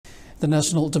The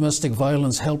National Domestic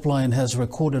Violence Helpline has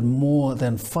recorded more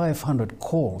than 500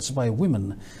 calls by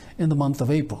women in the month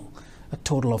of April. A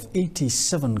total of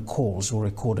 87 calls were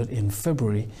recorded in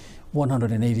February.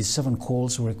 187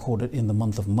 calls were recorded in the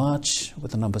month of March,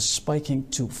 with the number spiking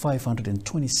to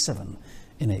 527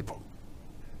 in April.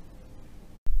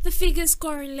 The figures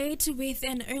correlate with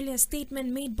an earlier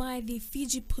statement made by the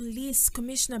Fiji Police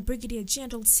Commissioner Brigadier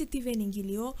General Sithive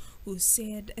Ngilio, who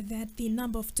said that the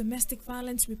number of domestic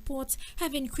violence reports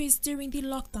have increased during the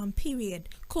lockdown period.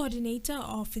 Coordinator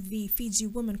of the Fiji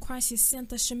Women Crisis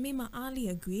Center, Shamima Ali,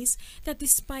 agrees that the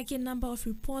spike in number of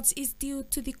reports is due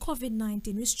to the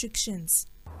COVID-19 restrictions.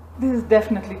 This is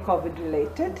definitely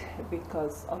COVID-related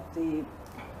because of the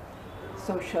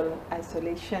social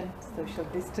isolation, social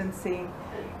distancing.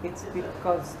 It's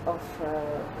because of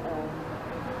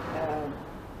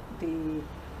the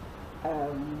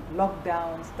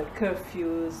lockdowns, the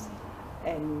curfews,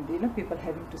 and people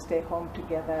having to stay home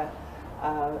together,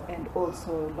 and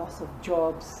also loss of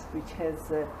jobs, which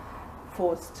has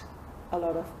forced a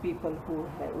lot of people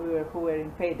who were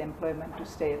in paid employment to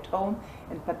stay at home,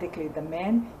 and particularly the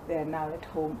men. They are now at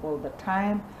home all the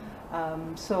time.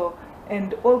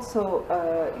 And also,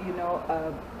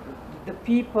 the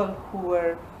people who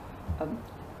were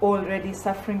already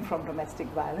suffering from domestic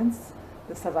violence,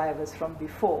 the survivors from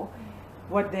before,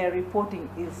 what they are reporting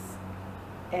is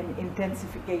an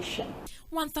intensification.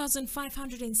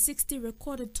 1,560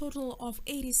 recorded total of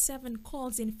 87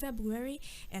 calls in February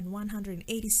and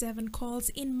 187 calls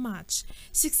in March.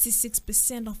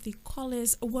 66% of the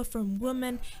callers were from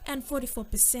women and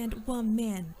 44% were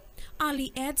men.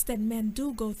 Ali adds that men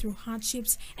do go through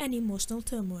hardships and emotional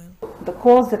turmoil. The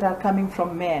calls that are coming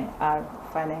from men are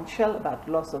financial, about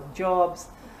loss of jobs,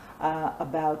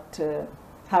 about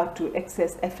how to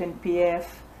access FNPF.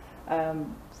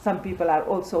 Some people are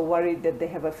also worried that they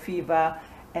have a fever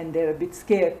and they're a bit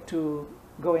scared to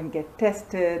go and get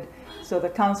tested. So the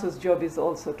council's job is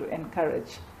also to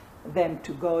encourage them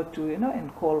to go to,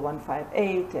 and call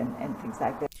 158 and things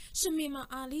like that. Shamima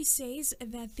Ali says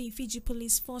that the Fiji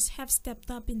Police Force have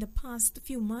stepped up in the past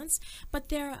few months, but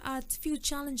there are a few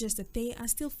challenges that they are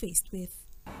still faced with.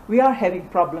 We are having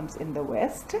problems in the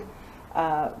West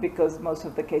because most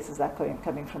of the cases are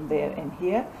coming from there and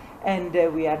here, and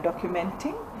we are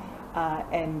documenting,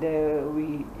 and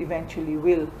we eventually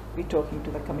will be talking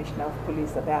to the Commissioner of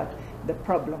Police about the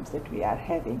problems that we are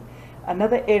having.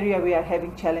 Another area we are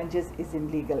having challenges is in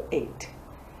legal aid.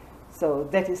 So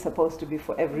that is supposed to be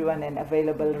for everyone and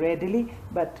available readily,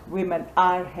 but women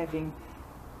are having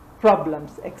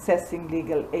problems accessing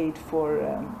legal aid for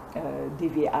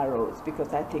DVROs,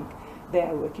 because I think they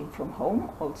are working from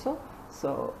home also.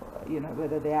 So,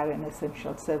 whether they are an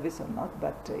essential service or not,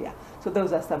 but yeah. So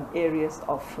those are some areas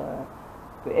of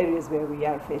areas where we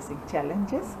are facing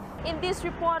challenges. In this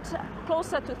report,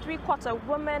 closer to 3/4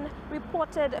 women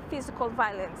reported physical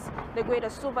violence. The Greater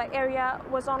Suva area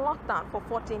was on lockdown for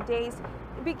 14 days,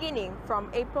 beginning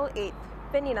from April 8th.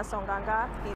 Benina Songanga.